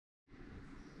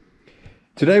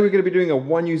Today we're going to be doing a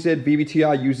 1UZ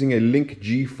VVT-i using a Link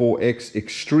G4X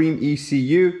ECTREME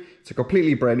ECU. It's a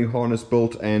completely brand new harness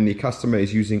built and the customer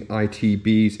is using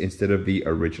ITBs instead of the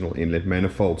original inlet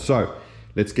manifold. So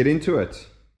let's get into it.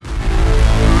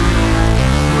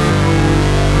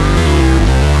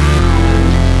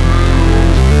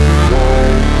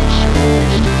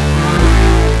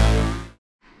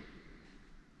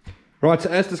 Right,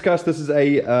 so as discussed, this is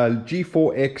a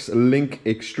G4X Link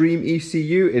X-Treme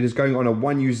ECU. It is going on a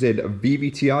 1UZ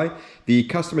VVT-i. The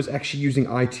customer is actually using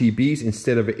ITBs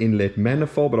instead of an inlet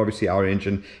manifold, but obviously our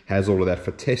engine has all of that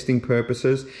for testing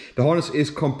purposes. The harness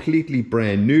is completely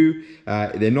brand new.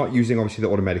 They're not using obviously the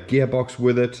automatic gearbox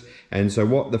with it. And so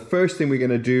what the first thing we're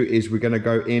going to do is we're going to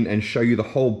go in and show you the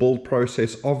whole build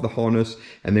process of the harness,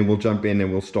 and then we'll jump in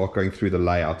and we'll start going through the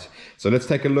layout. So let's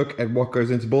take a look at what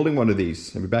goes into building one of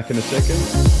these. I'll be back in a second.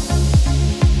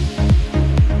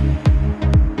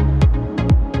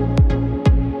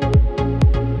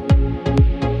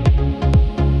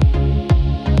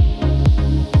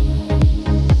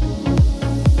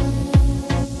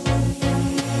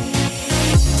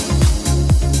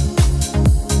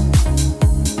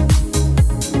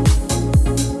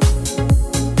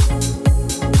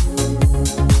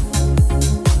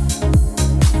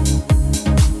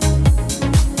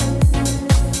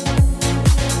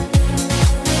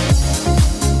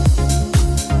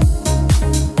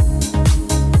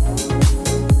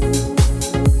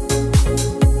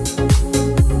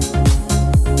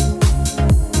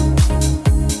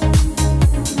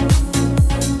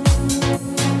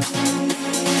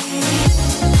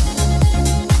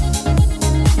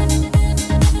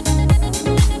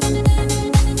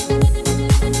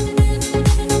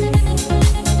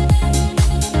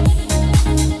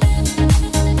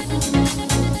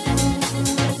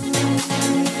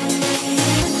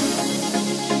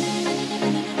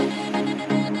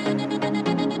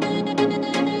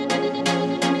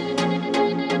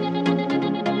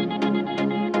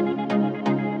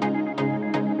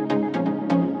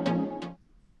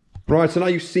 Right, so now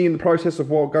you've seen the process of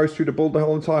what goes through to build the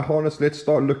whole entire harness. Let's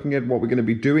start looking at what we're going to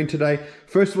be doing today.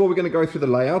 First of all, we're going to go through the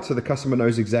layout so the customer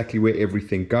knows exactly where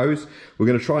everything goes. We're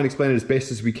going to try and explain it as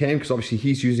best as we can because obviously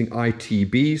he's using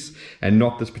ITBs and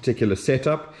not this particular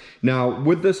setup. Now,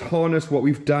 with this harness, what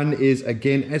we've done is,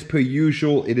 again, as per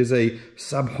usual, it is a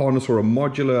sub-harness or a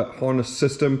modular harness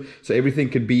system, so everything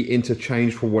can be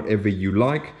interchanged for whatever you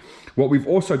like. What we've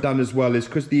also done as well is,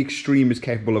 because the Extreme is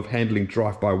capable of handling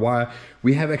drive-by-wire,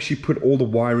 we have actually put all the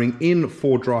wiring in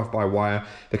for drive-by-wire.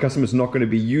 The customer's not going to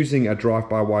be using a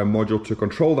drive-by-wire module to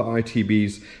control the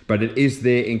ITBs, but it is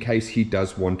there in case he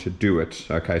does want to do it.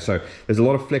 Okay, so there's a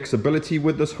lot of flexibility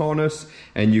with this harness,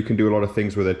 and you can do a lot of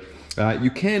things with it. You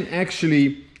can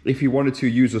actually, if you wanted to,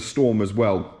 use a storm as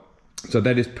well. So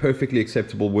that is perfectly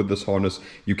acceptable with this harness.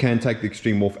 You can take the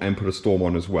Extreme off and put a storm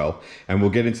on as well. And we'll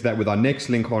get into that with our next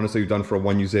Link harness that we've done for a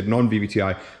 1UZ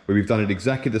non-VVT-i, where we've done it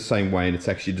exactly the same way, and it's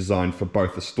actually designed for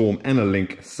both a storm and a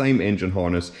Link, same engine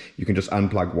harness. You can just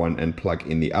unplug one and plug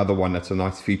in the other one. That's a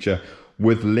nice feature.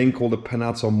 With Link, all the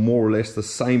pinouts are more or less the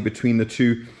same between the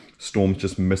two. Storm's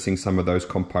just missing some of those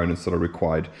components that are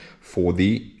required for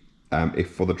the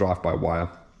drive-by-wire.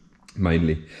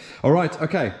 Mainly. All right,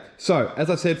 okay, so as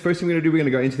I said, first thing we're going to do, we're going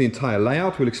to go into the entire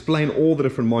layout. We'll explain all the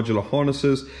different modular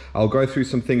harnesses. I'll go through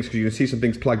some things because you can see some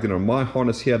things plugged in on my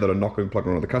harness here that are not going to be plugged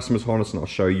on the customer's harness, and I'll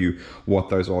show you what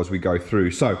those are as we go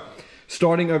through. So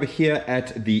starting over here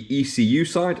at the ECU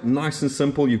side, nice and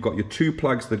simple. You've got your two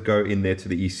plugs that go in there to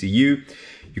the ECU.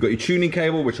 You've got your tuning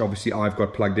cable, which obviously I've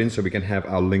got plugged in so we can have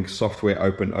our Link software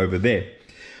open over there.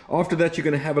 After that, you're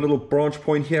going to have a little branch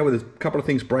point here where there's a couple of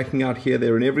things breaking out here,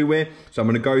 there, and everywhere. So I'm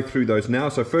going to go through those now.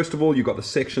 So first of all, you've got the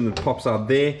section that pops out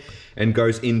there and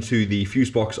goes into the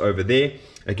fuse box over there.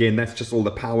 Again, that's just all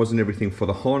the powers and everything for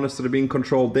the harness that are being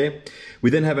controlled there. We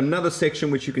then have another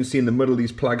section, which you can see in the middle of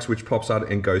these plugs, which pops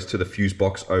out and goes to the fuse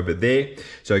box over there.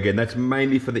 So again, that's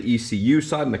mainly for the ECU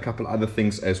side and a couple other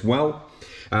things as well.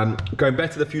 Going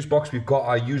back to the fuse box, we've got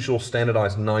our usual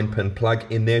standardized 9-pin plug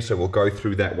in there, so we'll go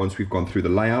through that once we've gone through the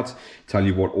layout, tell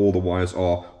you what all the wires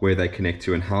are, where they connect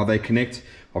to and how they connect.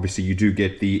 Obviously you do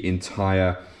get the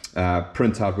entire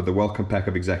printout with the welcome pack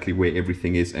of exactly where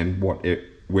everything is and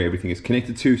where everything is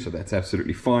connected to, so that's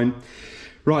absolutely fine.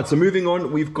 Right, so moving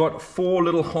on, we've got 4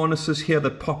 little harnesses here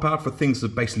that pop out for things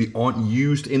that basically aren't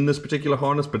used in this particular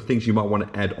harness, but things you might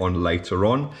want to add on later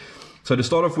on. So to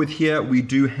start off with here, we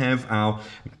do have our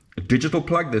digital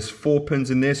plug. There's 4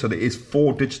 pins in there, so there is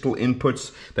 4 digital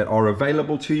inputs that are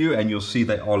available to you, and you'll see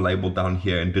they are labeled down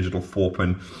here in digital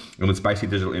 4-pin, and it's basically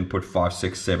digital input 5,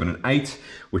 6, 7, and 8,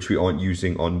 which we aren't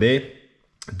using on there.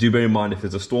 Do bear in mind if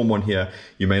there's a storm on here,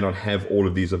 you may not have all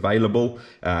of these available,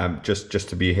 just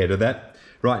to be ahead of that.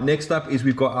 Right, next up is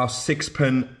we've got our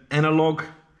 6-pin analog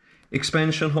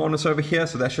expansion harness over here.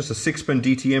 So that's just a 6-pin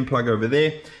DTM plug over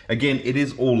there. Again, it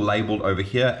is all labeled over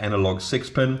here, analog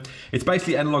 6-pin. It's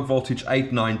basically analog voltage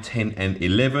 8, 9, 10, and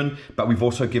 11, but we've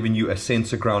also given you a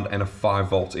sensor ground and a 5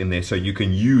 volts in there, so you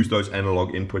can use those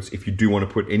analog inputs if you do want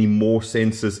to put any more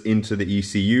sensors into the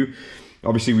ECU.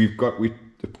 Obviously, we've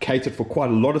catered for quite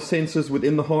a lot of sensors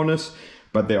within the harness,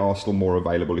 but there are still more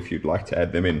available if you'd like to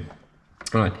add them in.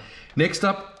 All right. Next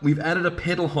up, we've added a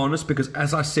pedal harness because,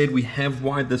 as I said, we have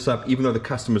wired this up even though the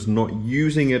customer's not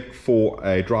using it for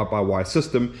a drive-by-wire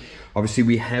system. Obviously,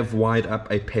 we have wired up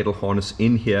a pedal harness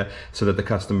in here so that the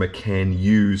customer can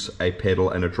use a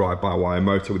pedal and a drive-by-wire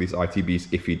motor with his ITBs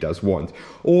if he does want.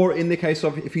 Or in the case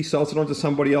of if he sells it on to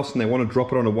somebody else and they want to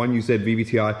drop it on a 1 UZ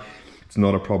VVT-i, it's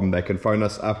not a problem. They can phone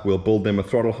us up. We'll build them a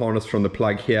throttle harness from the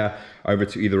plug here over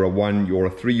to either a 1 or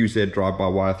a 3 UZ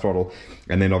drive-by-wire throttle.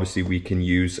 And then obviously we can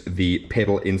use the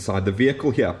pedal inside the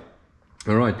vehicle here.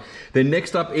 All right. Then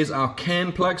next up is our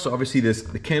CAN plug. So obviously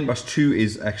the CAN bus 2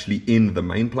 is actually in the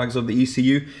main plugs of the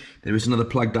ECU. There is another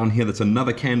plug down here that's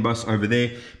another CAN bus over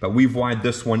there, but we've wired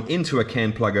this one into a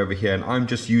CAN plug over here, and I'm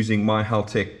just using my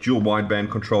Haltech dual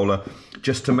wideband controller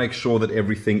just to make sure that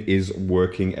everything is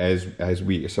working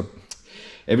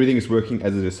everything is working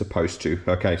as it is supposed to.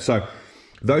 Okay, so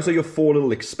those are your 4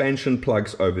 little expansion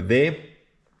plugs over there.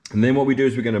 And then what we do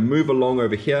is we're going to move along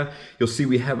over here. You'll see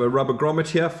we have a rubber grommet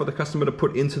here for the customer to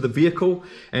put into the vehicle.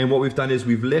 And what we've done is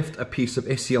we've left a piece of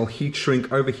SCL heat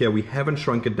shrink over here. We haven't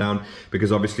shrunk it down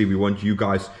because obviously we want you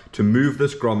guys to move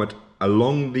this grommet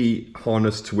along the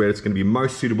harness to where it's going to be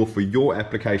most suitable for your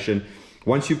application.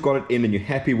 Once you've got it in and you're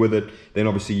happy with it, then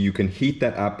obviously you can heat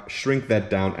that up, shrink that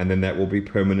down, and then that will be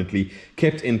permanently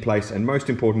kept in place. And most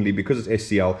importantly, because it's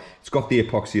SCL, it's got the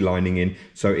epoxy lining in,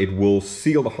 so it will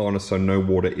seal the harness so no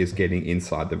water is getting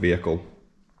inside the vehicle.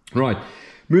 Right.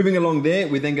 Moving along there,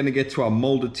 we're then going to get to our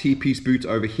molded T-piece boot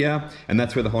over here, and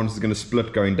that's where the harness is going to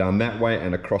split going down that way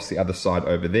and across the other side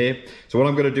over there. So what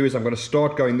I'm going to do is I'm going to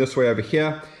start going this way over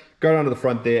here, go down to the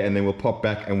front there, and then we'll pop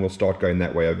back and we'll start going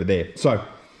that way over there. So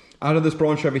out of this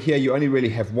branch over here, you only really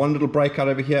have one little breakout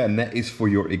over here, and that is for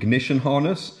your ignition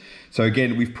harness. So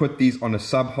again, we've put these on a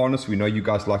sub harness. We know you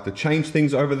guys like to change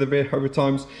things over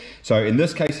times. So in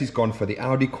this case, he's gone for the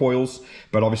Audi coils,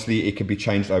 but obviously it could be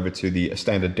changed over to the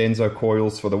standard Denso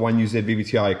coils. For the 1 UZ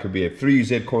VVT-i, it could be a 3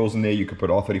 UZ coils in there. You could put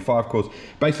R35 coils.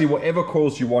 Basically, whatever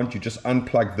coils you want, you just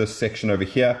unplug this section over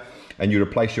here and you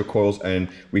replace your coils, and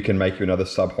we can make you another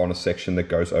sub harness section that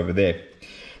goes over there.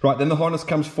 Right, then the harness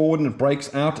comes forward and it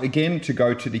breaks out again to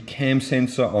go to the cam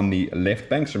sensor on the left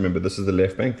bank. So remember, this is the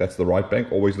left bank, that's the right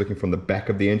bank, always looking from the back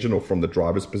of the engine or from the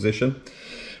driver's position.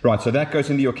 Right, so that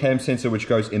goes into your cam sensor, which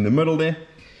goes in the middle there.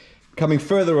 Coming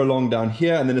further along down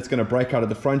here, and then it's going to break out at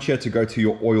the front here to go to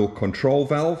your oil control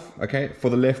valve, okay,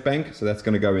 for the left bank. So that's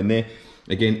going to go in there.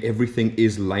 Again, everything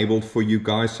is labeled for you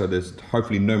guys, so there's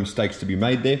hopefully no mistakes to be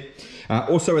made there.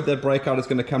 Also at that breakout, it's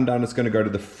going to come down, it's going to go to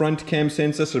the front cam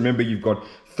sensor. So remember, you've got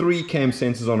 3 cam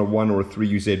sensors on a 1 or a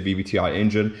 3 UZ VVT-i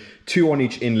engine, 2 on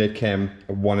each inlet cam,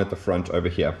 1 at the front over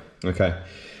here. Okay.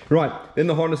 Right, then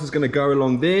the harness is going to go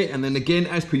along there, and then again,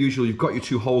 as per usual, you've got your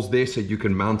 2 holes there so you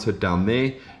can mount it down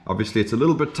there. Obviously, it's a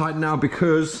little bit tight now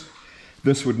because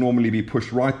this would normally be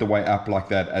pushed right the way up like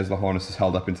that as the harness is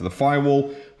held up into the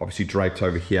firewall. Obviously draped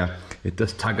over here. It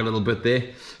does tug a little bit there.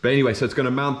 But anyway, so it's going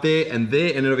to mount there, and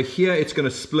then over here, it's going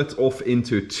to split off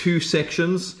into 2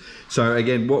 sections. So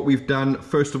again, what we've done,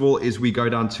 first of all, is we go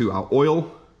down to our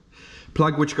oil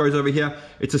plug, which goes over here.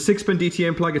 It's a 6-pin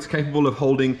DTM plug. It's capable of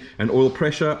holding an oil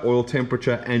pressure, oil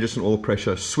temperature, and just an oil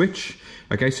pressure switch.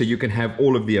 Okay, so you can have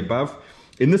all of the above.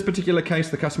 In this particular case,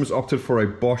 the customer's opted for a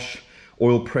Bosch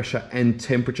oil pressure and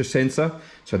temperature sensor.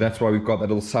 So that's why we've got that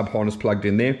little sub harness plugged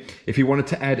in there. If you wanted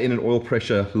to add in an oil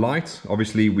pressure light,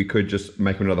 obviously we could just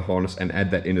make another harness and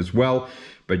add that in as well.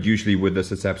 But usually with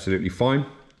this, it's absolutely fine.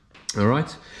 All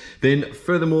right. Then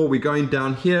furthermore, we're going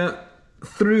down here,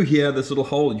 through here, this little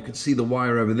hole, you can see the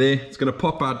wire over there. It's going to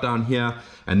pop out down here,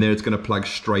 and then it's going to plug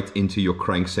straight into your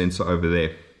crank sensor over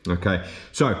there. Okay.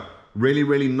 So really,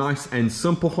 really nice and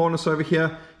simple harness over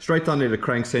here. Straight down there to the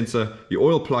crank sensor, your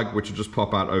oil plug, which will just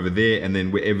pop out over there, and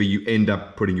then wherever you end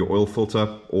up putting your oil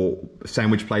filter or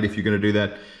sandwich plate, if you're going to do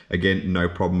that, again, no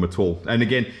problem at all. And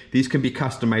again, these can be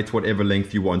custom made to whatever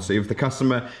length you want. So if the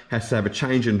customer has to have a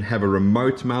change and have a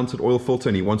remote mounted oil filter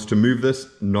and he wants to move this,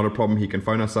 not a problem. He can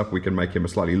phone us up. We can make him a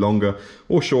slightly longer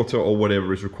or shorter or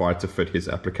whatever is required to fit his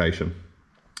application.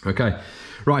 Okay,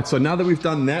 right, so now that we've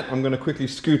done that, I'm going to quickly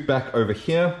scoot back over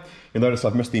here. You'll notice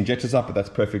I've missed the injectors up, but that's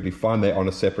perfectly fine. They're on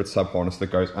a separate sub harness that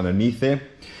goes underneath there.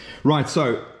 Right,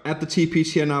 so at the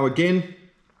T-piece here now again,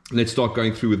 let's start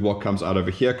going through with what comes out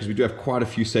over here, because we do have quite a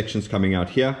few sections coming out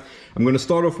here. I'm going to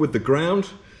start off with the ground.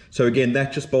 So again,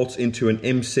 that just bolts into an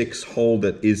M6 hole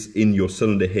that is in your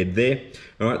cylinder head there.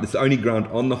 All right, that's the only ground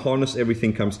on the harness.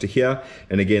 Everything comes to here.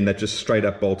 And again, that just straight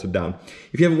up bolted down.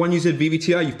 If you have a 1UZ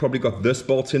VVT-i, you've probably got this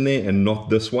bolt in there and not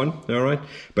this one. All right,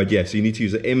 but yeah, so you need to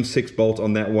use an M6 bolt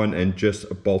on that one and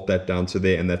just bolt that down to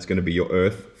there. And that's going to be your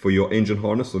earth for your engine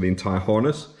harness, or the entire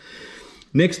harness.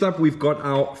 Next up, we've got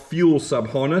our fuel sub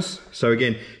harness. So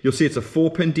again, you'll see it's a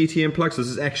 4-pin DTM plug. So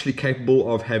this is actually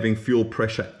capable of having fuel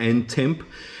pressure and temp.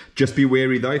 Just be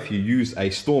wary though, if you use a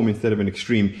Storm instead of an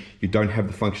Extreme, you don't have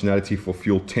the functionality for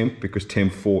fuel temp, because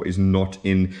temp 4 is not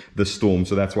in the Storm.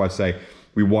 So that's why I say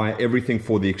we wire everything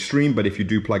for the Extreme, but if you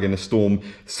do plug in a Storm,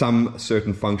 some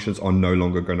certain functions are no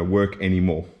longer going to work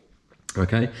anymore.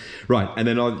 Okay, right, and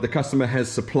then the customer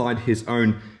has supplied his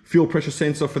own fuel pressure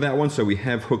sensor for that one, so we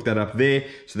have hooked that up there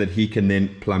so that he can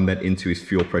then plumb that into his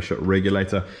fuel pressure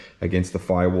regulator against the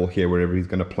firewall here, wherever he's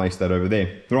going to place that over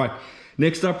there. All right.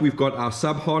 Next up, we've got our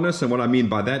sub harness, and what I mean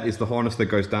by that is the harness that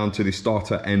goes down to the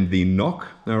starter and the knock.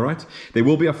 All right, there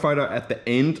will be a photo at the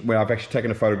end where I've actually taken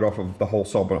a photograph of the whole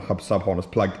sub harness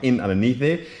plugged in underneath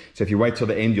there. So if you wait till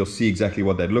the end, you'll see exactly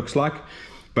what that looks like.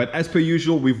 But as per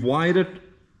usual, we've wired it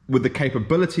with the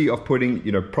capability of putting,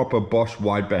 you know, proper Bosch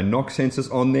wideband knock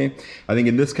sensors on there. I think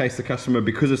in this case, the customer,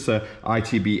 because it's a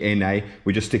ITB NA,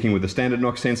 we're just sticking with the standard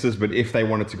knock sensors. But if they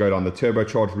wanted to go down the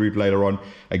turbocharged route later on,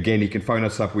 again, he can phone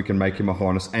us up. We can make him a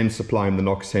harness and supply him the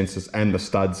knock sensors and the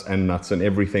studs and nuts and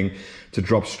everything to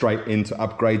drop straight in to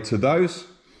upgrade to those.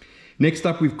 Next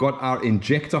up, we've got our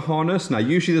injector harness. Now,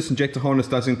 usually this injector harness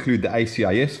does include the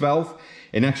ACIS valve.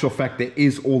 In actual fact, there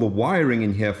is all the wiring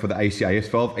in here for the ACIS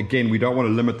valve. Again, we don't want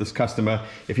to limit this customer.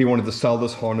 If he wanted to sell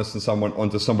this harness and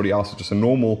onto somebody else, just a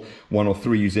normal 1 or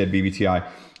 3 UZ VVT-i,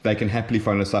 they can happily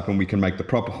phone us up and we can make the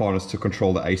proper harness to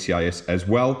control the ACIS as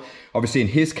well. Obviously, in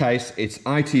his case, it's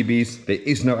ITBs. There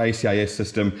is no ACIS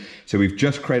system. So we've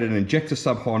just created an injector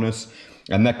sub harness,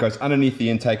 and that goes underneath the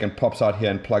intake and pops out here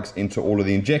and plugs into all of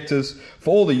the injectors for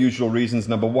all the usual reasons.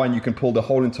 Number one, you can pull the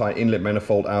whole entire inlet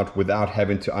manifold out without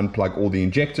having to unplug all the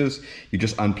injectors. You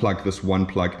just unplug this one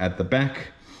plug at the back.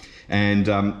 And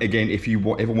again, if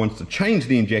you ever want to change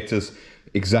the injectors,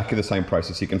 exactly the same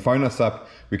process. You can phone us up.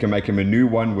 We can make him a new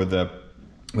one with a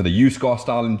U-Scar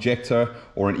style injector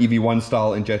or an EV1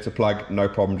 style injector plug. No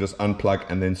problem, just unplug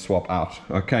and then swap out.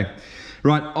 Okay.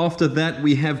 Right, after that,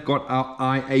 we have got our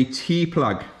IAT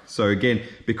plug. So again,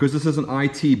 because this is an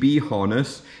ITB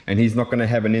harness and he's not going to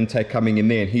have an intake coming in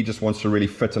there and he just wants to really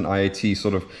fit an IAT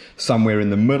sort of somewhere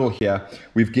in the middle here,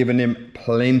 we've given him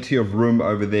plenty of room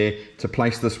over there to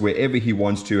place this wherever he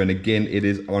wants to. And again, it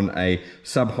is on a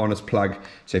sub harness plug.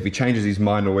 So if he changes his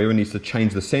mind or ever needs to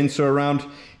change the sensor around,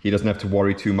 he doesn't have to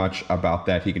worry too much about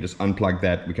that. He can just unplug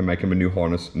that. We can make him a new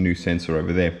harness, new sensor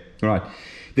over there. All right.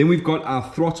 Then we've got our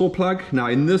throttle plug. Now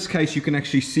in this case, you can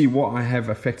actually see what I have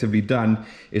effectively done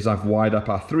is I've wired up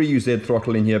our 3UZ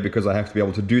throttle in here because I have to be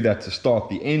able to do that to start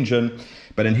the engine.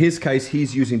 But in his case,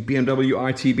 he's using BMW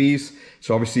ITBs.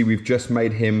 So obviously we've just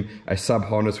made him a sub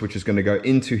harness, which is going to go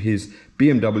into his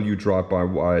BMW Drive By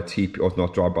Wire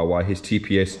his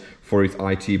TPS for his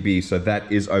ITB. So that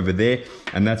is over there.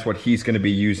 And that's what he's going to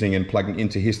be using and plugging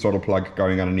into his throttle plug,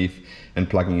 going underneath and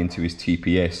plugging into his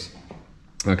TPS.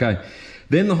 Okay.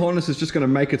 Then the harness is just going to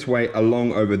make its way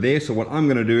along over there. So what I'm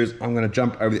going to do is I'm going to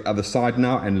jump over the other side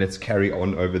now and let's carry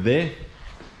on over there.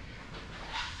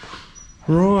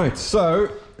 Right,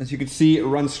 so as you can see, it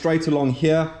runs straight along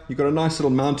here. You've got a nice little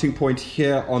mounting point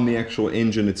here on the actual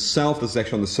engine itself. This is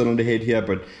actually on the cylinder head here,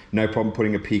 but no problem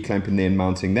putting a P-clamp in there and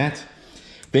mounting that.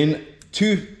 Then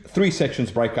 3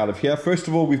 sections break out of here. First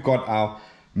of all, we've got our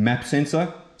map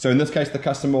sensor. So in this case, the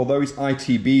customer, although he's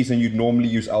ITBs and you'd normally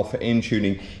use alpha N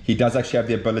tuning, he does actually have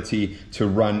the ability to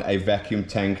run a vacuum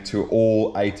tank to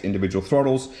all 8 individual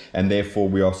throttles, and therefore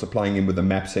we are supplying him with a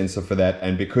map sensor for that.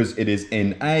 And because it is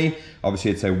NA, obviously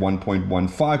it's a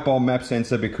 1.15 bar map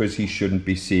sensor because he shouldn't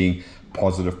be seeing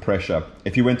positive pressure.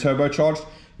 If you went turbocharged,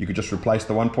 you could just replace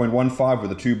the 1.15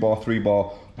 with a 2 bar, 3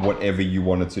 bar, whatever you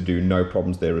wanted to do. No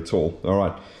problems there at all. All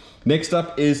right. Next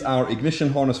up is our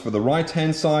ignition harness for the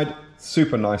right-hand side.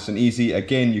 Super nice and easy.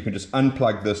 Again, you can just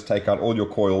unplug this, take out all your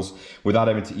coils without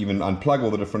having to even unplug all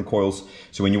the different coils.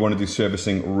 So when you want to do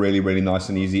servicing, really, really nice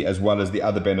and easy, as well as the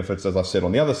other benefits, as I said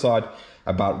on the other side,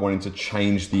 about wanting to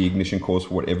change the ignition coils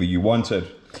for whatever you wanted.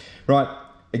 Right.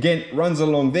 Again, runs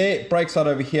along there, breaks out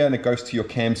over here, and it goes to your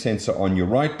cam sensor on your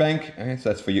right bank. Okay, so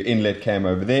that's for your inlet cam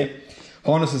over there.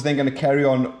 Harness is then going to carry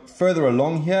on further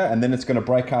along here, and then it's going to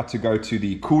break out to go to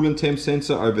the coolant temp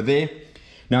sensor over there.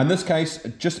 Now in this case,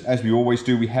 just as we always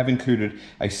do, we have included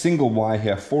a single wire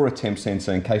here for a temp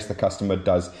sensor in case the customer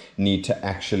does need to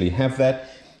actually have that.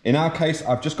 In our case,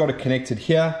 I've just got it connected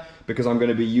here because I'm going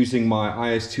to be using my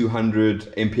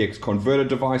IS200 MPX converter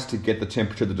device to get the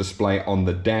temperature to display on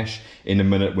the dash in a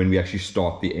minute when we actually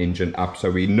start the engine up.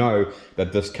 So we know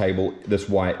that this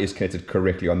wire is connected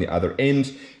correctly on the other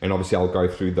end. And obviously I'll go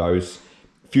through those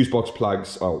fuse box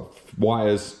plugs,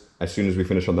 wires, as soon as we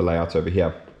finish on the layout over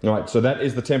here. All right, so that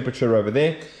is the temperature over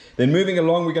there. Then moving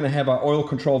along, we're going to have our oil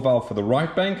control valve for the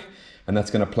right bank, and that's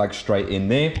going to plug straight in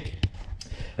there.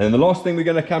 And then the last thing we're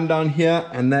going to come down here,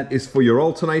 and that is for your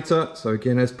alternator. So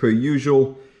again, as per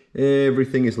usual,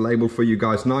 everything is labeled for you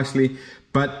guys nicely.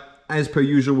 But as per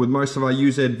usual with most of our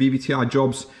UZ VVT-i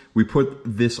jobs, we put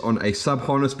this on a sub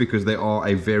harness because there are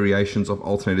variations of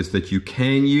alternators that you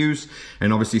can use.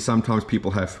 And obviously sometimes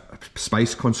people have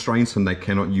space constraints and they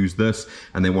cannot use this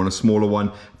and they want a smaller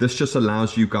one. This just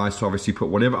allows you guys to obviously put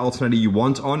whatever alternator you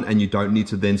want on, and you don't need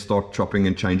to then start chopping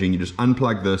and changing. You just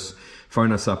unplug this,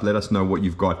 phone us up, let us know what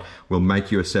you've got. We'll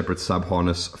make you a separate sub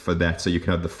harness for that. So you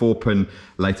can have the 4-pin,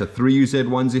 later 3 UZ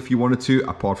ones if you wanted to,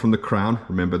 apart from the crown.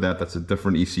 Remember that's a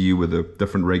different ECU with a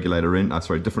different regulator in,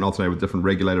 different alternator with different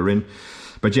regulator in.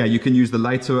 But yeah, you can use the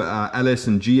later LS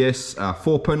and GS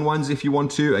 4-pin ones if you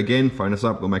want to. Again, phone us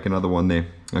up, we'll make another one there.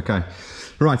 Okay,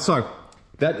 right, so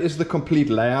that is the complete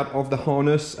layout of the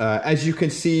harness. As you can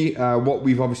see, what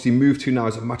we've obviously moved to now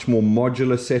is a much more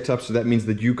modular setup. So that means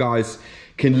that you guys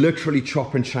can literally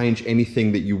chop and change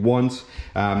anything that you want.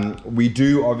 We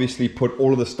do obviously put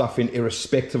all of the stuff in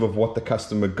irrespective of what the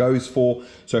customer goes for.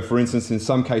 So for instance, in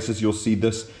some cases, you'll see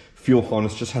this fuel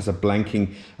harness just has a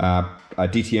blanking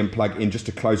DTM plug in just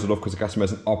to close it off because the customer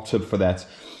hasn't opted for that.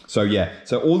 So yeah,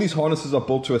 so all these harnesses are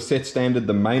built to a set standard,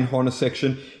 the main harness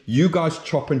section. You guys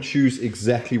chop and choose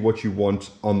exactly what you want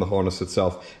on the harness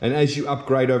itself. And as you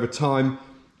upgrade over time,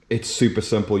 it's super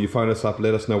simple. You phone us up,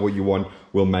 let us know what you want,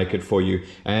 we'll make it for you.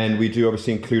 And we do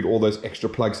obviously include all those extra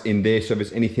plugs in there. So if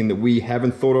there's anything that we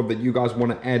haven't thought of that you guys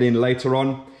want to add in later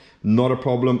on, not a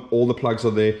problem. All the plugs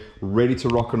are there, ready to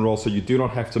rock and roll, so you do not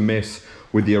have to mess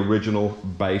with the original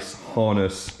base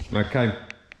harness. Okay,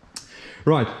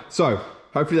 right, so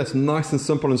hopefully that's nice and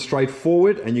simple and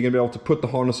straightforward, and you're gonna be able to put the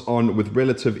harness on with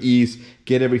relative ease,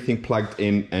 get everything plugged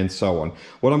in, and so on.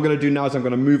 What I'm gonna do now is I'm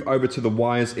gonna move over to the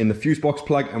wires in the fuse box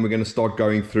plug, and we're gonna start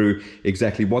going through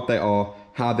exactly what they are,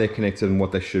 how they're connected, and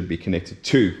what they should be connected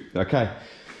to. Okay,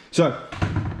 so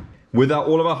with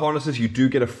all of our harnesses, you do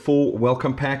get a full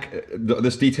welcome pack.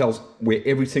 This details where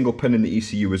every single pin in the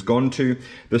ECU has gone to.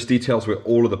 This details where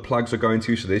all of the plugs are going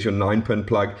to. So there's your 9-pin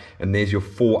plug, and there's your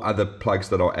 4 other plugs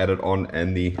that are added on,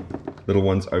 and the little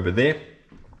ones over there.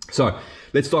 So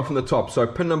let's start from the top. So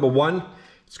pin number 1,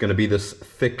 it's going to be this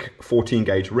thick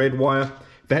 14-gauge red wire.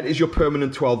 That is your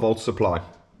permanent 12-volt supply.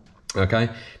 Okay.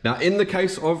 Now, in the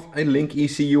case of a Link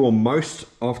ECU or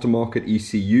most aftermarket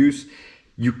ECUs,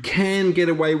 you can get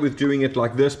away with doing it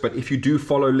like this, but if you do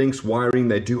follow Link's wiring,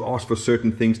 they do ask for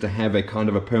certain things to have a kind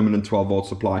of a permanent 12-volt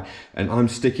supply, and I'm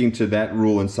sticking to that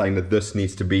rule and saying that this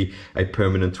needs to be a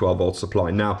permanent 12-volt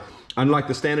supply. Now, unlike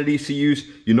the standard ECUs,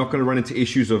 you're not going to run into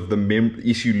issues of the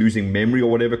ECU losing memory or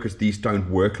whatever, because these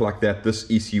don't work like that. This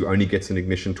ECU only gets an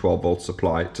ignition 12-volt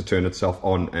supply to turn itself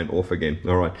on and off again.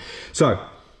 All right, so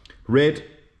red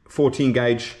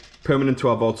 14-gauge permanent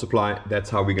 12-volt supply,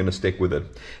 that's how we're going to stick with it.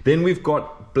 Then we've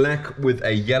got black with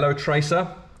a yellow tracer.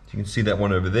 You can see that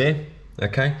one over there.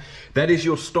 Okay, that is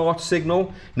your start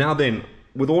signal. Now then,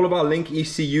 with all of our Link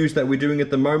ECUs that we're doing at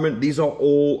the moment, these are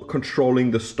all controlling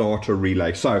the starter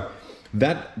relay. So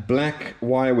that black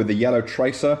wire with the yellow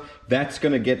tracer, that's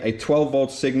going to get a 12-volt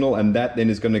signal, and that then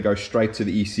is going to go straight to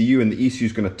the ECU, and the ECU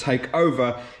is going to take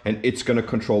over and it's going to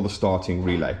control the starting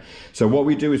relay. So what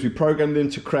we do is we program them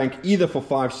to crank either for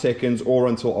 5 seconds or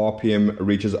until RPM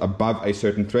reaches above a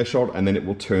certain threshold, and then it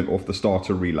will turn off the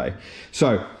starter relay.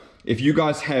 So if you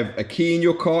guys have a key in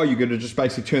your car, you're going to just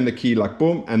basically turn the key like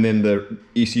boom, and then the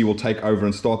ECU will take over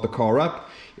and start the car up.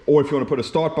 Or if you want to put a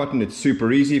start button, it's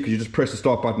super easy because you just press the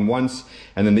start button once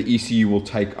and then the ECU will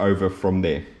take over from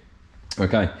there.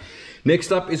 Okay,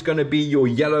 next up is going to be your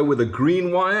yellow with a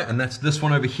green wire, and that's this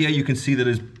one over here. You can see that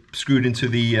is screwed into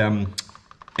the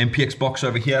MPX box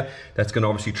over here. That's going to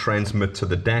obviously transmit to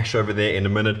the dash over there in a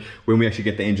minute. When we actually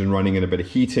get the engine running and a bit of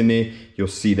heat in there, you'll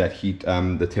see that heat,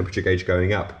 the temperature gauge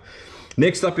going up.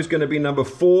 Next up is going to be number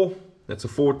 4. That's a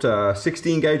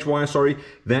 16-gauge wire, sorry.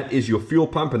 That is your fuel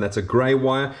pump, and that's a gray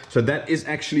wire. So that is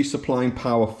actually supplying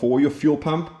power for your fuel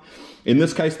pump. In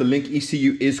this case, the Link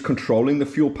ECU is controlling the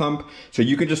fuel pump, so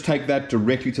you can just take that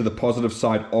directly to the positive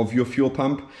side of your fuel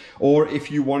pump. Or if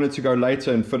you wanted to go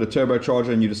later and fit a turbocharger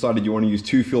and you decided you want to use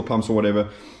 2 fuel pumps or whatever,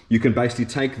 you can basically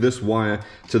take this wire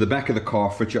to the back of the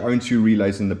car, fit your own 2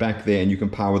 relays in the back there, and you can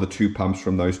power the 2 pumps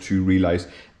from those 2 relays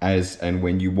as and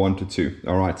when you wanted to.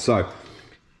 All right, so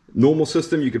normal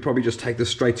system, you could probably just take this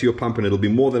straight to your pump and it'll be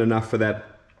more than enough for that.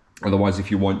 Otherwise, if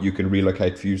you want, you can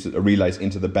relocate fuse relays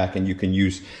into the back and you can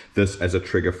use this as a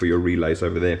trigger for your relays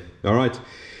over there. All right.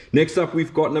 Next up,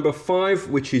 we've got number 5,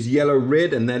 which is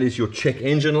yellow-red, and that is your check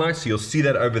engine light. So you'll see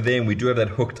that over there, and we do have that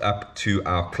hooked up to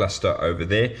our cluster over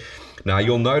there. Now,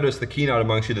 you'll notice the keynote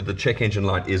amongst you that the check engine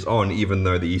light is on, even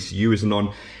though the ECU isn't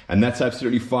on, and that's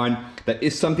absolutely fine. That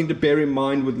is something to bear in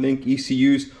mind with Link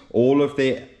ECUs. All of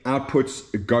their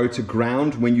outputs go to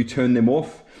ground when you turn them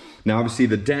off. Now, obviously,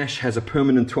 the dash has a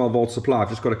permanent 12-volt supply. I've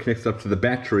just got to connect it up to the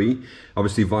battery,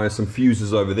 obviously via some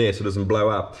fuses over there so it doesn't blow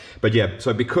up. But yeah,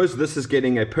 so because this is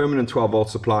getting a permanent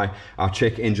 12-volt supply, our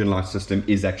check engine light system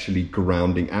is actually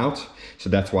grounding out. So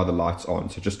that's why the light's on.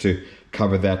 So just to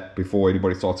cover that before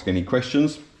anybody starts getting any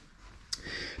questions.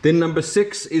 Then number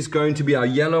 6 is going to be our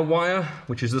yellow wire,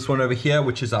 which is this one over here,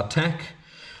 which is our tach.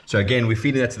 So again, we're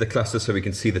feeding that to the cluster so we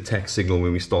can see the tach signal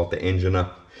when we start the engine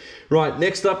up. Right,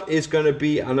 next up is going to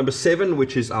be our number 7,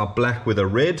 which is our black with a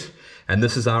red. And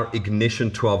this is our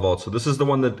ignition 12 volt. So this is the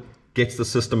one that gets the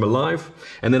system alive.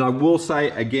 And then I will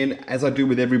say, again, as I do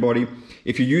with everybody,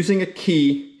 if you're using a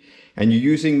key and you're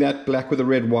using that black with a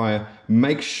red wire,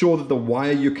 make sure that the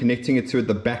wire you're connecting it to at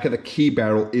the back of the key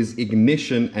barrel is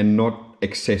ignition and not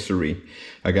accessory.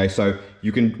 Okay, so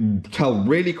you can tell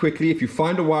really quickly if you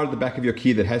find a wire at the back of your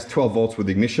key that has 12 volts with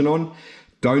ignition on,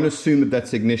 don't assume that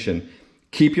that's ignition.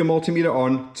 Keep your multimeter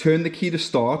on, turn the key to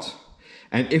start,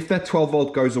 and if that 12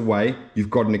 volt goes away, you've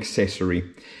got an accessory.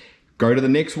 Go to the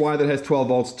next wire that has 12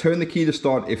 volts, turn the key to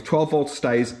start. If 12 volts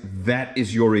stays, that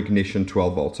is your ignition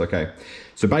 12 volts, okay?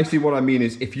 So basically what I mean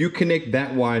is if you connect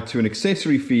that wire to an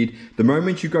accessory feed, the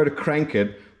moment you go to crank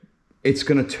it, it's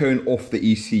going to turn off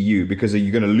the ECU because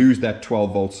you're going to lose that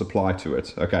 12 volt supply to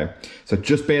it, okay? So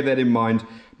just bear that in mind.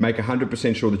 Make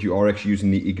 100% sure that you are actually using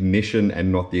the ignition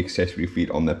and not the accessory feed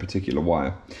on that particular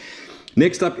wire.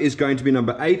 Next up is going to be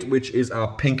number 8, which is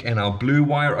our pink and our blue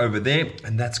wire over there.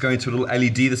 And that's going to a little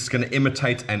LED. This is going to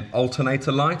imitate an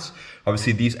alternator light.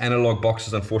 Obviously, these analog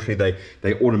boxes, unfortunately,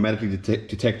 they automatically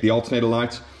detect the alternator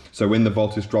light. So when the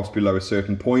voltage drops below a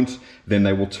certain point, then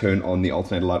they will turn on the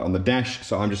alternator light on the dash.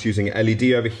 So I'm just using an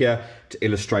LED over here to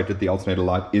illustrate that the alternator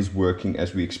light is working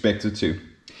as we expect it to.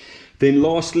 Then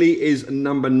lastly is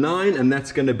number 9, and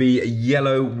that's going to be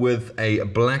yellow with a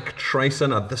black tracer.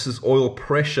 Now this is oil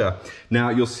pressure. Now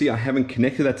you'll see I haven't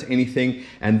connected that to anything,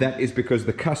 and that is because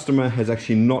the customer has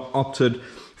actually not opted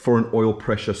for an oil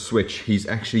pressure switch. He's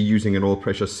actually using an oil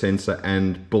pressure sensor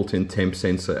and built-in temp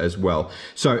sensor as well.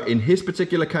 So in his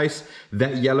particular case,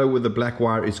 that yellow with the black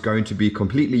wire is going to be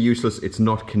completely useless. It's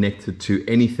not connected to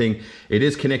anything. It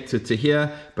is connected to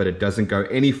here, but it doesn't go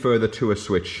any further to a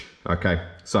switch. Okay,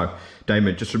 so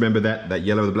Damon, just remember that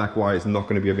yellow with the black wire is not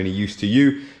going to be of any use to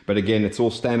you. But again, it's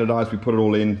all standardized. We put it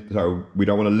all in, so we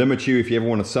don't want to limit you. If you ever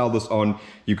want to sell this on,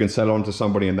 you can sell it on to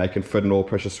somebody and they can fit an oil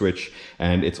pressure switch,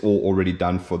 and it's all already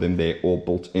done for them. They're all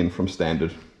built in from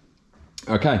standard.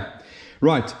 Okay,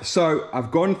 right, so I've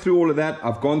gone through all of that.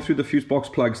 I've gone through the fuse box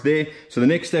plugs there. So the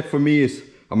next step for me is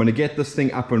I'm going to get this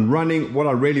thing up and running. What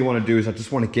I really want to do is I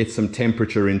just want to get some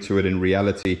temperature into it in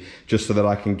reality, just so that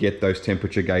I can get those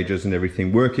temperature gauges and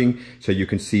everything working so you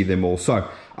can see them all. So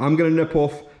I'm going to nip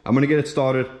off. I'm going to get it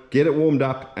started, get it warmed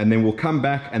up, and then we'll come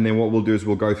back, and then what we'll do is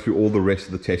we'll go through all the rest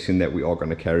of the testing that we are going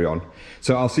to carry on.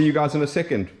 So I'll see you guys in a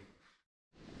second.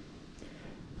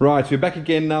 Right, so we're back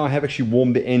again now. I have actually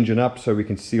warmed the engine up so we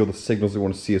can see all the signals we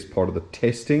want to see as part of the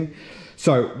testing.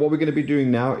 So what we're going to be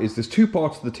doing now is there's 2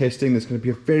 parts of the testing. There's going to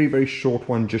be a very, very short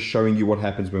one just showing you what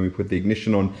happens when we put the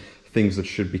ignition on, things that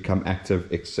should become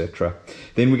active, etc.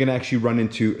 Then we're going to actually run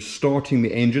into starting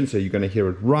the engine. So you're going to hear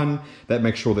it run. That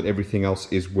makes sure that everything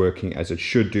else is working as it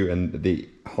should do, and the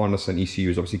harness and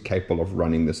ECU is obviously capable of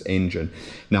running this engine.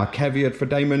 Now, caveat for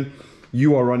Damon,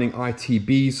 you are running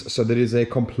ITBs, so that is a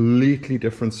completely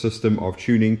different system of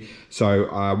tuning.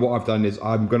 So what I've done is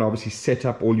I'm going to obviously set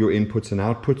up all your inputs and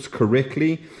outputs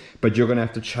correctly, but you're going to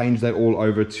have to change that all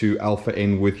over to Alpha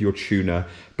N with your tuner,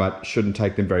 but shouldn't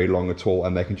take them very long at all,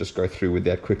 and they can just go through with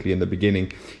that quickly in the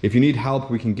beginning. If you need help,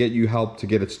 we can get you help to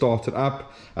get it started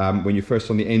up when you're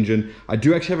first on the engine. I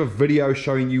do actually have a video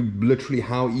showing you literally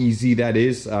how easy that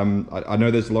is. I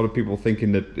know there's a lot of people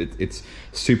thinking that it's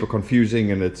super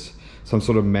confusing and it's some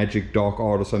sort of magic dark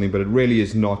art or something, but it really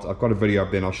is not. I've got a video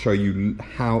up there and I'll show you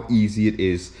how easy it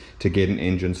is to get an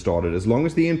engine started. As long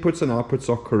as the inputs and outputs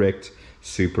are correct,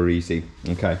 super easy.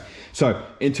 Okay, so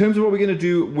in terms of what we're going to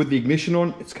do with the ignition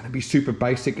on, it's going to be super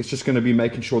basic. It's just going to be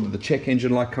making sure that the check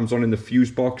engine light comes on in the fuse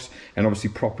box and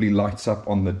obviously properly lights up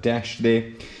on the dash there.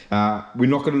 We're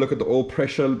not going to look at the oil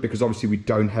pressure because obviously we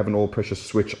don't have an oil pressure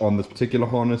switch on this particular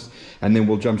harness, and then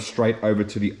we'll jump straight over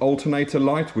to the alternator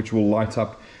light, which will light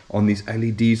up on these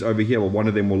LEDs over here. Well, one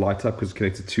of them will light up because it's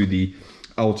connected to the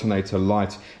alternator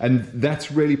light, and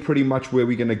that's really pretty much where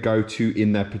we're going to go to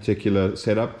in that particular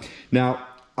setup. Now,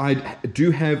 I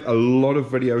do have a lot of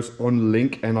videos on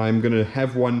Link, and I'm going to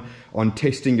have one on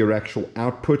testing your actual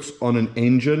outputs on an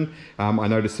engine. I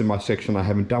noticed in my section I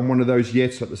haven't done one of those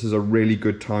yet, so this is a really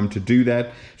good time to do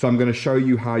that. So I'm going to show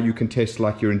you how you can test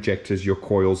like your injectors, your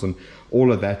coils, and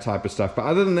all of that type of stuff. But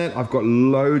other than that, I've got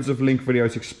loads of Link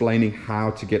videos explaining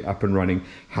how to get up and running,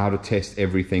 how to test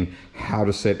everything, how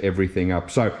to set everything up.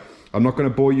 So I'm not going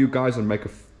to bore you guys and make a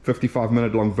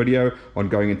 55-minute long video on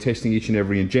going and testing each and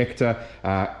every injector.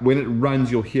 When it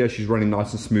runs, you'll hear she's running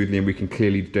nice and smoothly, and we can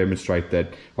clearly demonstrate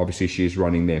that obviously she is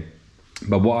running there.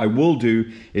 But what I will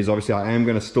do is obviously I am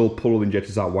going to still pull all the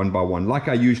injectors out one by one like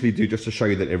I usually do, just to show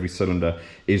you that every cylinder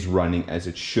is running as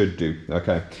it should do.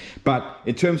 Okay, but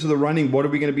in terms of the running, what are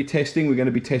we going to be testing? We're going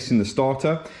to be testing the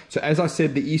starter. So as I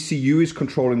said, the ECU is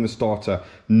controlling the starter,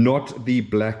 not the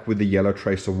black with the yellow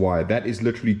tracer wire. That is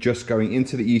literally just going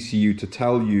into the ECU to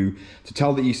tell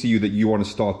the ECU that you want to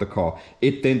start the car.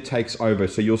 It then takes over.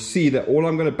 So you'll see that all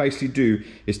I'm going to basically do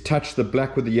is touch the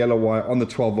black with the yellow wire on the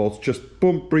 12 volts, just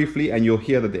boom, briefly, and you'll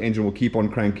hear that the engine will keep on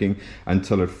cranking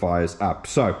until it fires up.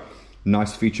 So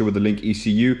nice feature with the Link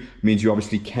ECU, means you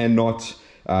obviously cannot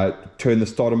turn the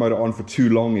starter motor on for too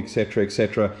long, etc,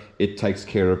 etc. It takes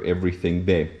care of everything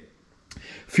there.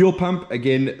 Fuel pump,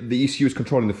 again, the ECU is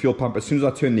controlling the fuel pump. As soon as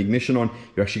I turn the ignition on,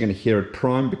 you're actually going to hear it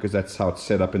prime, because that's how it's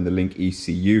set up in the Link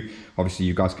ECU. Obviously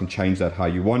you guys can change that how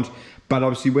you want, but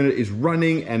obviously when it is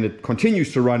running and it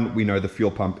continues to run, we know the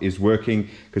fuel pump is working,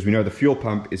 because we know the fuel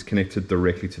pump is connected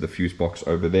directly to the fuse box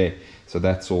over there. So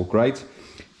that's all great.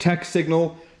 Tach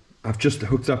signal, I've just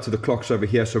hooked up to the clocks over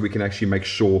here so we can actually make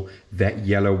sure that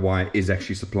yellow wire is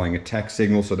actually supplying a tach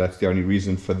signal, so that's the only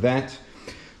reason for that.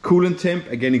 Coolant temp,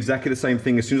 again, exactly the same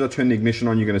thing. As soon as I turn the ignition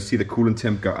on, you're going to see the coolant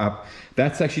temp go up.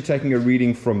 That's actually taking a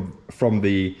reading from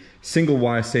the single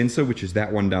wire sensor, which is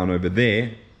that one down over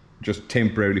there, just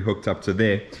temporarily hooked up to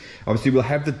there. Obviously, we'll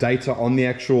have the data on the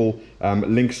actual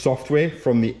Link software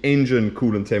from the engine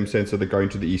coolant temp sensor that go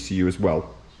into the ECU as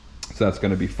well. So that's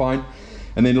going to be fine.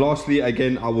 And then lastly,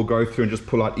 again, I will go through and just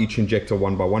pull out each injector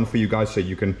one by one for you guys so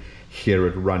you can hear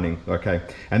it running. Okay,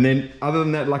 and then other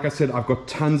than that, like I said, I've got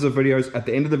tons of videos. At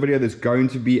the end of the video, there's going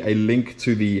to be a link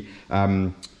to the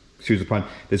excuse the pun,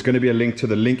 there's going to be a link to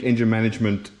the Link engine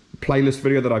management playlist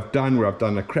video that I've done, where I've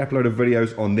done a crap load of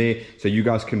videos on there, so you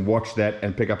guys can watch that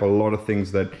and pick up a lot of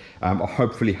things that are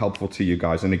hopefully helpful to you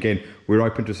guys. And again, we're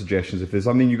open to suggestions. If there's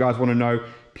something you guys want to know,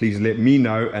 please let me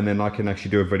know, and then I can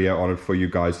actually do a video on it for you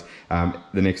guys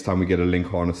the next time we get a Link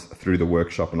harness through the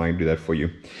workshop, and I can do that for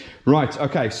you. Right,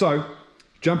 okay, so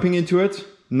jumping into it,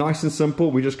 nice and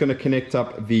simple. We're just going to connect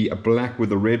up the black with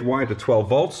the red wire to 12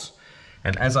 volts.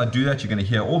 And as I do that, you're going to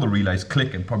hear all the relays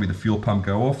click and probably the fuel pump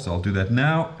go off. So I'll do that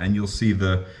now, and you'll see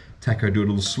the tacho do a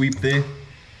little sweep there.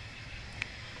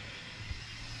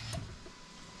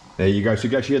 There you go. So you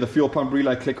can actually hear the fuel pump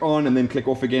relay click on and then click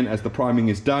off again as the priming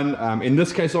is done. In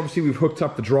this case, obviously, we've hooked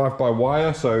up the drive by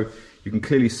wire, so you can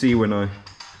clearly see when I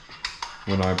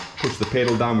push the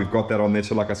pedal down, we've got that on there.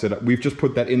 So like I said, we've just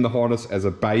put that in the harness as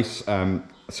a base,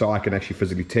 so I can actually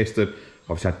physically test it.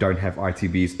 Obviously, I don't have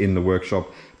ITBs in the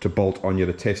workshop to bolt on you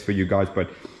to test for you guys, but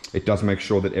it does make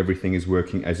sure that everything is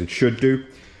working as it should do.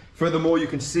 Furthermore, you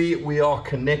can see we are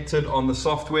connected on the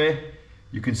software.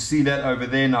 You can see that over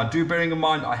there. Now, bearing in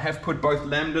mind, I have put both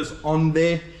Lambdas on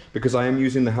there because I am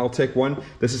using the Haltech one.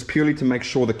 This is purely to make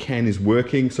sure the can is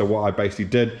working. So what I basically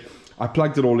did, I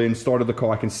plugged it all in, started the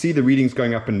car. I can see the readings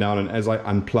going up and down, and as I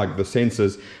unplug the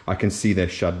sensors, I can see they're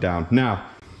shut down. Now,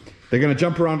 they're going to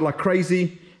jump around like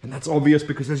crazy. And that's obvious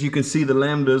because, as you can see, the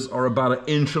Lambdas are about 1.5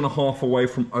 inches away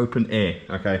from open air,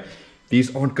 okay?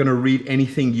 These aren't going to read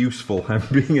anything useful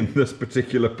being in this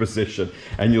particular position.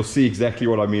 And you'll see exactly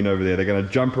what I mean over there. They're going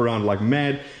to jump around like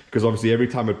mad because obviously every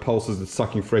time it pulses, it's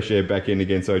sucking fresh air back in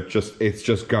again. So it's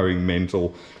just going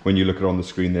mental when you look at it on the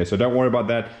screen there. So don't worry about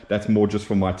that. That's more just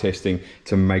for my testing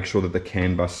to make sure that the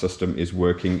CAN bus system is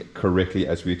working correctly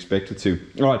as we expect it to.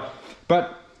 All right,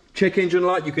 but Check engine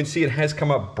light, you can see it has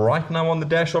come up bright now on the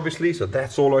dash, obviously, so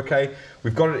that's all okay.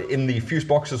 We've got it in the fuse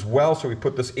box as well, so we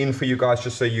put this in for you guys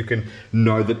just so you can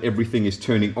know that everything is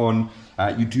turning on.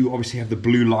 You do obviously have the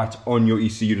blue light on your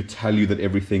ECU to tell you that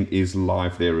everything is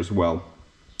live there as well.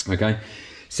 Okay.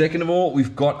 Second of all,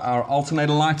 we've got our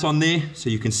alternator light on there, so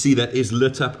you can see that is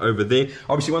lit up over there.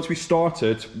 Obviously, once we start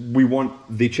it, we want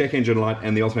the check engine light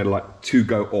and the alternator light to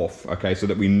go off, okay, so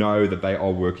that we know that they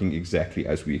are working exactly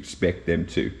as we expect them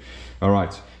to. All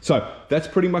right, so that's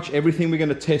pretty much everything we're going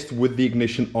to test with the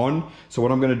ignition on. So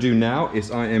what I'm going to do now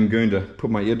is I am going to put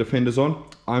my ear defenders on.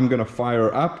 I'm going to fire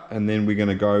up, and then we're going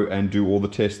to go and do all the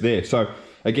tests there. So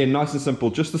again, nice and simple,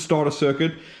 just the starter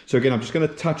circuit. So again, I'm just going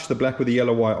to touch the black with the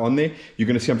yellow wire on there. You're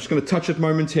going to see I'm just going to touch it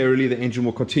momentarily. The engine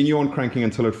will continue on cranking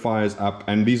until it fires up.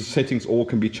 And these settings all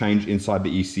can be changed inside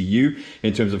the ECU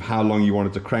in terms of how long you want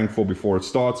it to crank for before it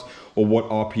starts, or what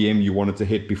RPM you want it to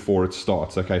hit before it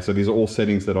starts. Okay, so these are all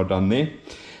settings that are done there.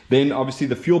 Then obviously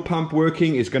the fuel pump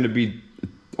working is going to be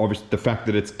obviously the fact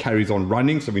that it carries on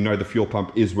running, so we know the fuel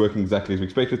pump is working exactly as we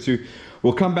expect it to.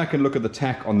 We'll come back and look at the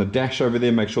tack on the dash over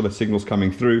there, make sure the signal's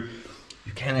coming through.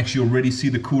 You can actually already see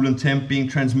the coolant temp being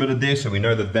transmitted there, so we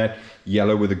know that that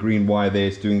yellow with the green wire there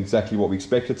is doing exactly what we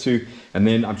expect it to. And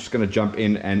then I'm just going to jump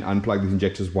in and unplug these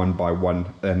injectors one by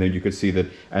one, and then you can see that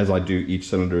as I do, each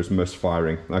cylinder is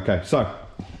misfiring. Okay, so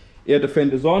ear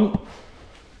defenders on,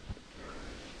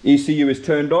 ECU is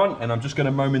turned on, and I'm just going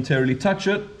to momentarily touch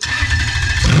it.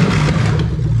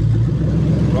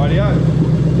 Rightio,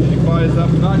 she fires up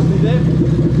nicely there.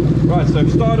 Right, so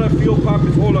starter, fuel pump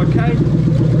is all okay.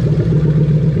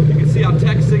 You can see our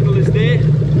tack signal is there,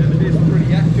 and it is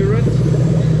pretty accurate.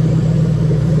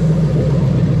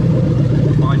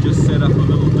 I just set up a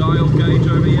little dial gauge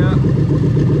over here.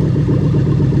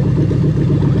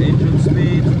 Engine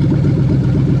speed.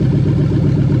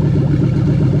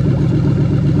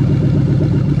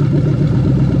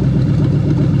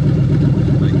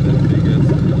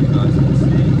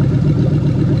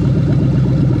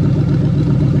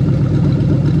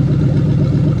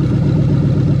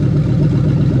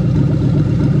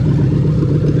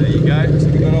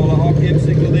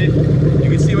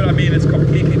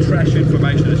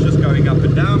 Information, it's just going up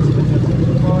and down, so that's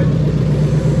fine.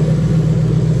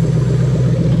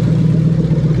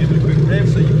 Give it a quick rev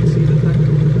so you can see the tank.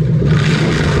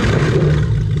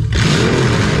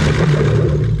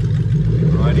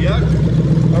 Rightio.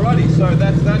 Alrighty, so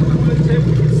that's that coolant temp.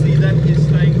 You can see that is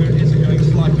staying where it is, going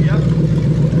slightly up. You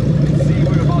can see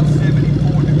we're about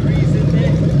 74 degrees in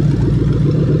there.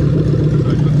 So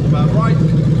it looks about right.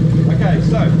 Okay,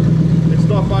 so let's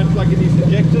start by unplugging these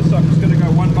injectors. So I'm just going to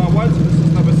go one by one. So this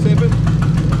is number 7.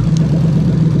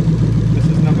 This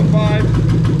is number 5.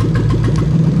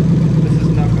 This is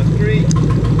number 3. And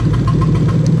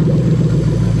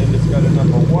then let's go to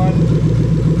number 1.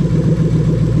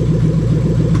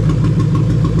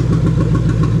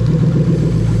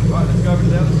 Right, let's go over to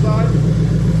the other side.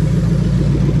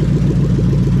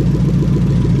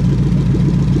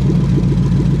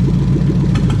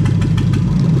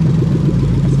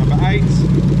 That's number 8.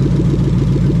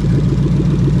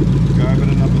 Go over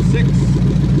to number 6.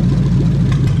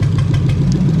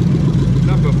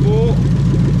 Number 4.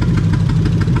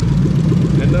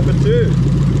 And number 2.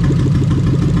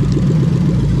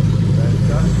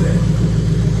 Fantastic.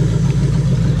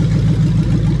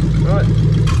 Right.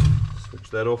 Switch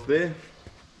that off there.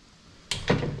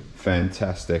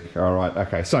 Fantastic. All right.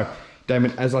 Okay. So,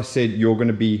 Damon, as I said, you're going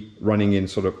to be running in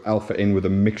sort of alpha N with a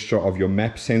mixture of your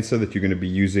map sensor that you're going to be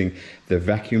using the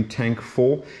vacuum tank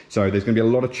for. So there's going to be a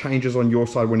lot of changes on your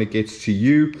side when it gets to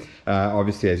you.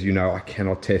 Obviously, as you know, I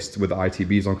cannot test with the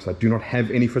ITBs on because I do not have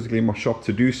any physically in my shop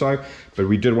to do so. But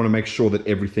we did want to make sure that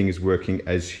everything is working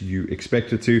as you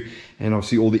expect it to. And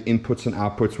obviously all the inputs and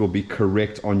outputs will be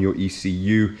correct on your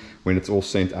ECU when it's all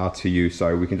sent out to you.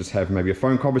 So we can just have maybe a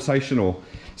phone conversation or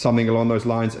something along those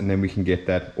lines, and then we can get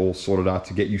that all sorted out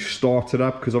to get you started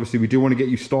up, because obviously we do want to get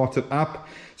you started up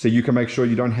so you can make sure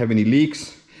you don't have any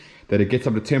leaks, that it gets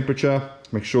up to temperature,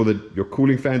 make sure that your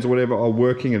cooling fans or whatever are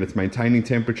working and it's maintaining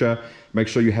temperature, make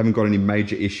sure you haven't got any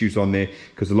major issues on there,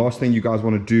 because the last thing you guys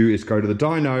want to do is go to the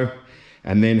dyno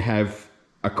and then have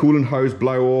a coolant hose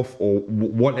blow off or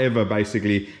whatever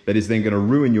basically that is then going to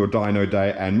ruin your dyno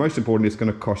day, and most importantly it's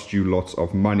going to cost you lots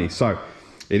of money. So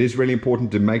it is really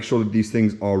important to make sure that these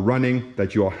things are running,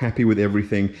 that you are happy with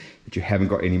everything, that you haven't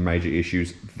got any major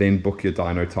issues. Then book your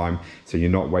dyno time so you're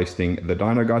not wasting the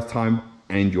dyno guy's time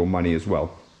and your money as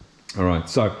well. All right,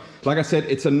 so like I said,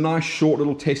 it's a nice short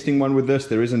little testing one with this.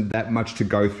 There isn't that much to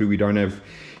go through. We don't have,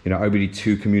 you know,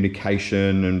 OBD2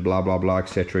 communication and blah, blah, blah,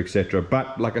 etc., etc.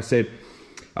 But like I said,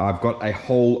 I've got a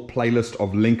whole playlist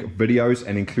of Link videos,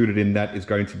 and included in that is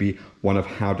going to be one of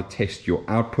how to test your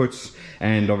outputs,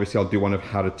 and obviously I'll do one of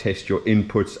how to test your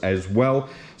inputs as well.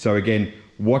 So again,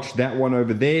 watch that one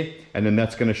over there, and then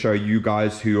that's going to show you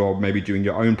guys who are maybe doing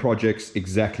your own projects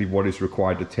exactly what is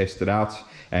required to test it out.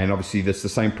 And obviously that's the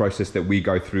same process that we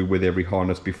go through with every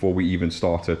harness before we even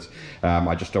start it.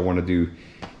 I just don't want to do,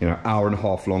 you know,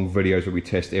 hour-and-a-half long videos where we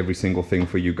test every single thing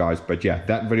for you guys. But yeah,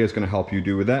 that video is going to help you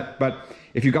do with that. But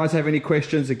if you guys have any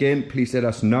questions, again, please let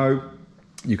us know.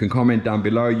 You can comment down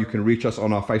below. You can reach us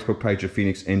on our Facebook page of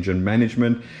Phoenix Engine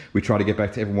Management. We try to get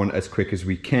back to everyone as quick as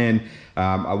we can.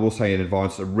 I will say in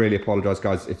advance, I really apologize,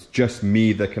 guys. It's just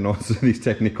me that can answer these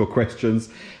technical questions.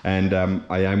 And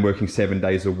I am working 7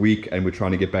 days a week, and we're trying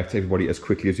to get back to everybody as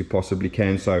quickly as we possibly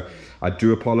can. So I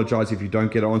do apologize if you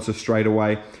don't get answers straight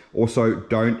away. Also,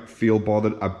 don't feel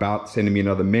bothered about sending me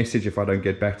another message if I don't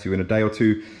get back to you in a day or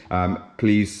two.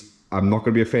 Please, I'm not going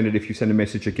to be offended if you send a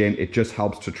message again. It just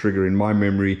helps to trigger in my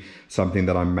memory something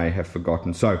that I may have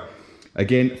forgotten. So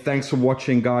again, thanks for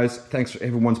watching, guys. Thanks for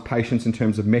everyone's patience in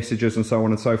terms of messages and so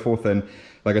on and so forth. And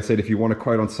like I said, if you want to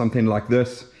quote on something like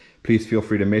this, please feel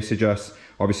free to message us.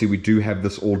 Obviously, we do have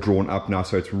this all drawn up now,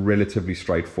 so it's relatively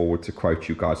straightforward to quote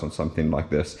you guys on something like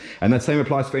this. And that same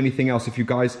applies for anything else. If you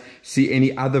guys see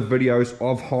any other videos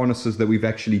of harnesses that we've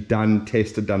actually done,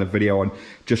 tested, done a video on,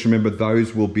 just remember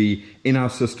those will be in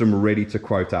our system ready to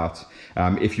quote out.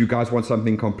 If you guys want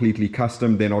something completely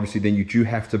custom, then obviously then you do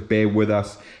have to bear with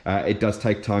us. It does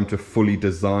take time to fully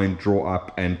design, draw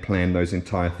up, and plan those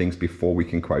entire things before we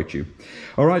can quote you.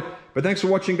 All right. But thanks for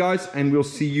watching, guys, and we'll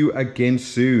see you again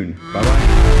soon. Bye-bye.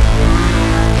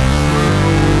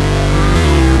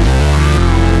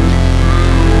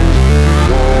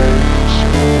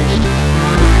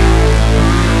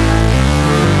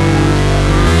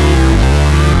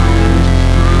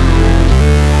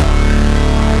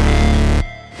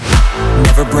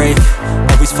 Never break,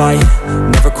 always fight,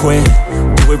 never quit,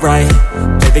 do it right,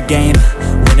 play the game,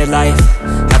 win it life,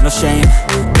 have no shame,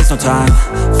 there's no time,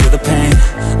 feel the pain,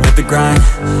 live the grind,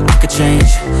 I could change,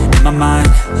 in my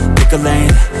mind, pick a lane,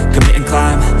 commit and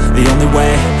climb, the only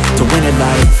way to win it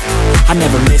life. I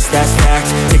never miss, that's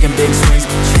fact, taking big swings,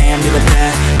 put your hand to the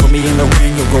bat, put me in the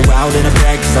ring, you'll go out in a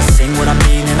bag, cause I sing what I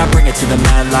mean and I bring it to the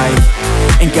mad light.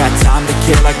 Ain't got time to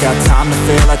kill, I got time to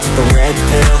feel, I took the red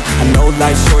pill, I know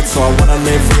life's short so I wanna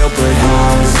live real, but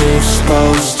how is it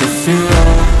supposed to feel?